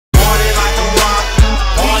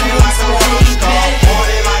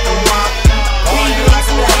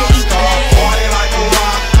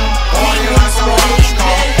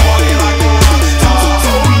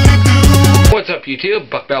up, YouTube?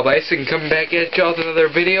 Bucknellbison coming back at y'all with another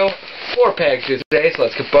video. 4 packages today, so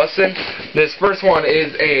let's get busting. This first one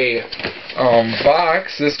is a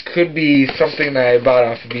box. This could be something that I bought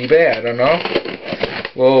off of eBay. I don't know.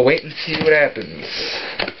 We'll wait and see what happens.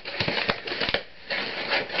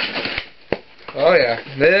 Oh yeah,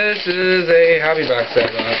 this is a hobby box that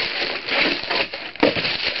I bought.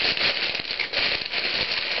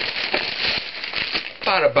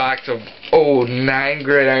 Bought a box of 9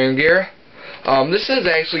 gridiron gear. This is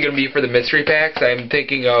actually going to be for the mystery packs. I'm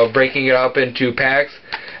thinking of breaking it up into packs,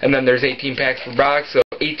 and then there's 18 packs per box, so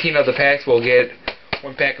 18 of the packs will get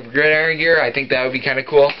 1 pack of gridiron gear. I think that would be kind of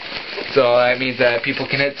cool. So that means that people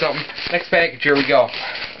can hit something. Next package, here we go.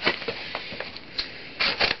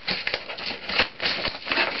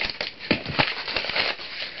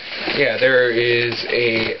 Yeah, there is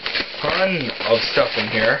a ton of stuff in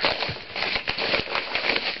here.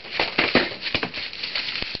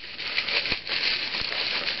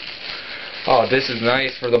 Oh, this is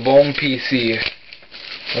nice for the Boldin PC.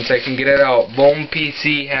 Once I can get it out, Boldin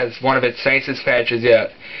PC has one of its nicest patches yet.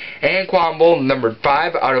 And Boldin numbered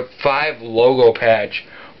 5 out of 5 logo patch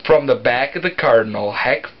from the back of the Cardinal.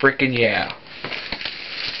 Heck frickin' yeah.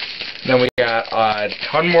 Then we got a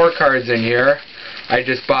ton more cards in here. I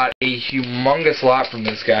just bought a humongous lot from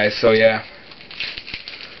this guy, so yeah.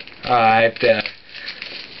 I have to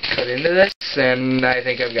cut into this, and I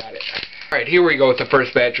think I've got it. Alright, here we go with the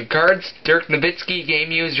first batch of cards. Dirk Nowitzki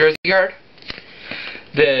Game Used Jersey card.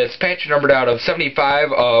 This patch numbered out of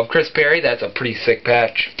 75 of Chris Perry. That's a pretty sick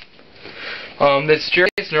patch. This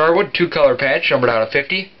Jarius Norwood 2-color patch numbered out of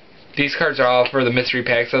 50. These cards are all for the mystery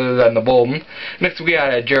packs other than the Boldin. Next we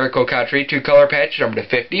got a Jericho Cotry 2-color patch numbered to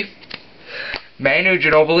 50. Manu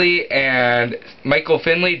Ginobili and Michael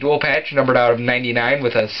Finley dual patch numbered out of 99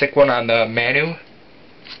 with a sick one on the Manu.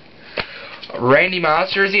 Randy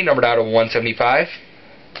Moss jersey numbered out of 175.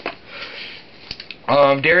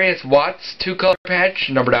 Darius Watts 2-color patch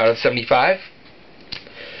numbered out of 75.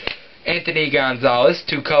 Anthony Gonzalez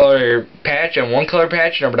 2-color patch and 1-color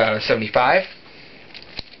patch numbered out of 75.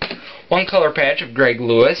 1-color patch of Greg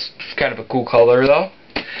Lewis. It's kind of a cool color though.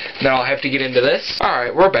 Now I'll have to get into this.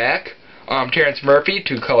 Alright, we're back. Terrence Murphy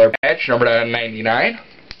 2-color patch numbered out of 99.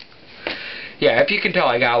 Yeah, if you can tell,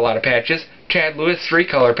 I got a lot of patches. Chad Lewis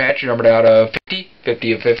 3-color patch numbered out of 50.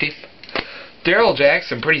 50 of 50. Daryl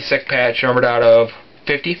Jackson, pretty sick patch numbered out of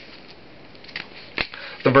 50.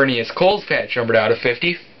 Lavernius Coles patch numbered out of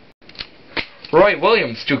 50. Roy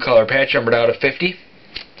Williams 2-color patch numbered out of 50.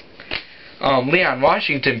 Leon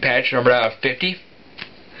Washington patch numbered out of 50.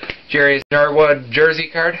 Jarius Norwood jersey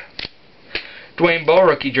card. Dwayne Bowe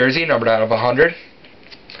rookie jersey numbered out of 100.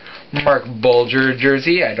 Mark Bulger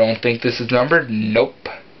jersey. I don't think this is numbered. Nope.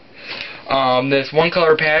 This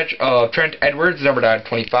 1-color patch of Trent Edwards numbered out of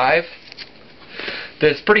 25.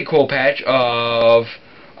 This pretty cool patch of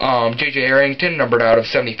J.J. Harrington numbered out of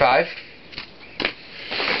 75.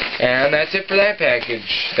 And that's it for that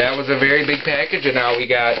package. That was a very big package, and now we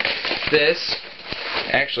got this.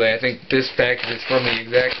 Actually, I think this package is from the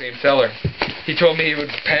exact same seller. He told me he would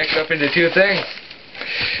pack it up into 2 things.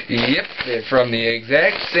 Yep, they're from the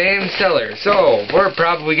exact same seller. So, we're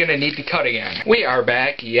probably going to need to cut again. We are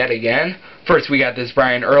back yet again. First, we got this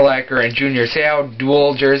Brian Urlacher and Junior Seau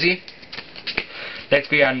dual jersey.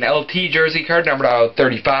 Next, we got an LT jersey card numbered out of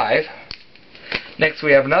 35. Next,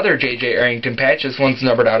 we have another J.J. Arrington patch. This one's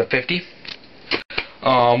numbered out of 50.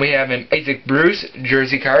 We have an Isaac Bruce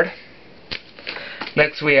jersey card.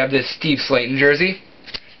 Next, we have this Steve Slayton jersey.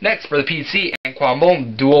 Next, for the PC,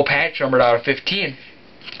 Boldin dual patch numbered out of 15.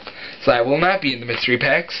 So that will not be in the mystery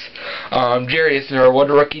packs. Jarius Norwood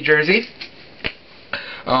rookie jersey.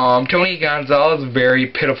 Tony Gonzalez, very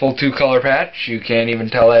pitiful 2-color patch. You can't even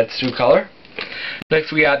tell that's 2-color.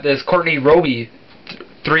 Next, we got this Courtney Roby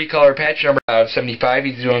 3-color patch numbered out of 75.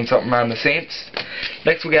 He's doing something on the Saints.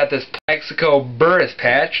 Next, we got this Plaxico Burris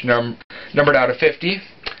patch numbered out of 50.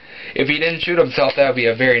 If he didn't shoot himself, that would be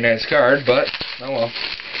a very nice card, but oh well.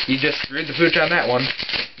 You just screwed the pooch on that one.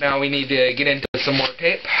 Now we need to get into some more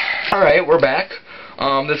tape. Alright, we're back.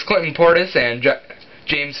 This Clinton Portis and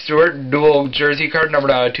James Stewart dual jersey card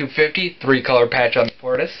numbered out of 250. 3-color patch on the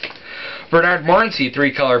Portis. Bernard Morency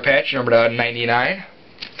 3-color patch numbered out of 99.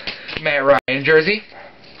 Matt Ryan jersey.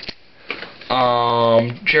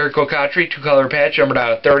 Jericho Cotry 2-color patch numbered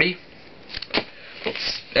out of 30.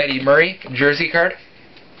 Eddie Murray jersey card.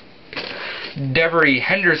 Devery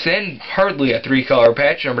Henderson, hardly a 3-color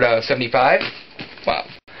patch, numbered out of 75. Wow.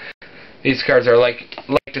 These cards are like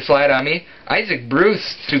to slide on me. Isaac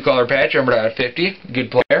Bruce, 2-color patch, numbered out of 50.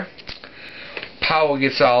 Good player. Powell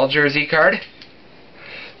Gasol jersey card.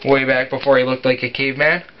 Way back before he looked like a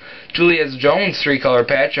caveman. Julius Jones 3-color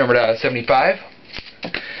patch, numbered out of 75.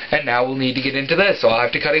 And now we'll need to get into this, so I'll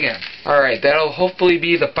have to cut again. Alright, that'll hopefully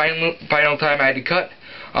be the final time I had to cut.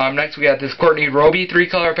 Next we got this Courtney Roby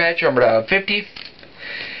 3-color patch, numbered out of 50.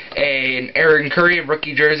 An Aaron Curry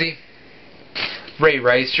rookie jersey. Ray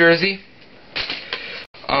Rice jersey.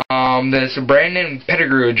 This Brandon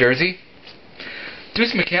Pettigrew jersey.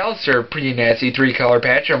 Deuce McAllister pretty nasty 3-color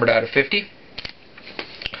patch, numbered out of 50.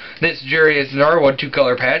 This Jarius Norwood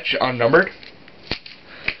 2-color patch, unnumbered.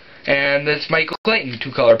 And this Michael Clayton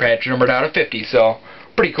 2-color patch, numbered out of 50. So,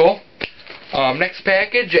 pretty cool. Next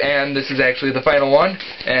package, and this is actually the final one,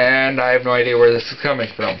 and I have no idea where this is coming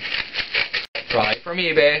from. Probably from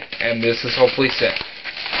eBay, and this is hopefully sick.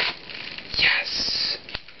 Yes!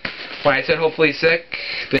 When I said hopefully sick,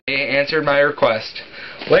 they answered my request.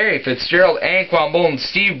 Larry Fitzgerald, Anquan Boldin,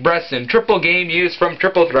 Steve Breston, triple game used from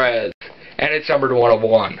Triple Threads. And it's numbered 1 of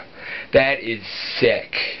 1. That is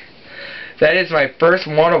sick. That is my first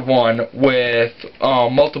 1 of 1 with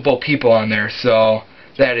multiple people on there, so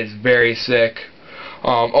that is very sick.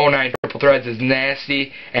 09 Triple Threads is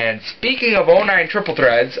nasty. And speaking of 09 Triple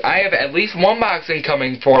Threads, I have at least 1 box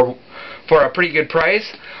incoming for a pretty good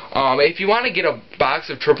price. If you want to get a box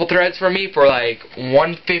of Triple Threads for me for like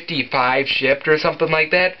 $155 shipped or something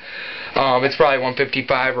like that, it's probably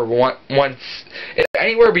 $155 or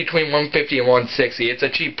anywhere between $150 and $160. It's a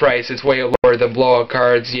cheap price. It's way lower than Blowout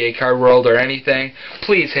Cards, EA Card World, or anything.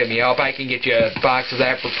 Please hit me up. I can get you a box of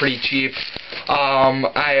that for pretty cheap.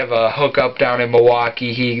 I have a hookup down in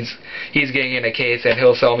Milwaukee. He's getting in a case and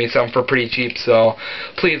he'll sell me some for pretty cheap, so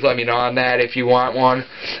please let me know on that if you want one.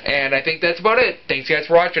 And I think that's about it. Thanks guys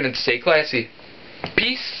for watching and stay classy.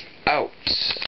 Peace.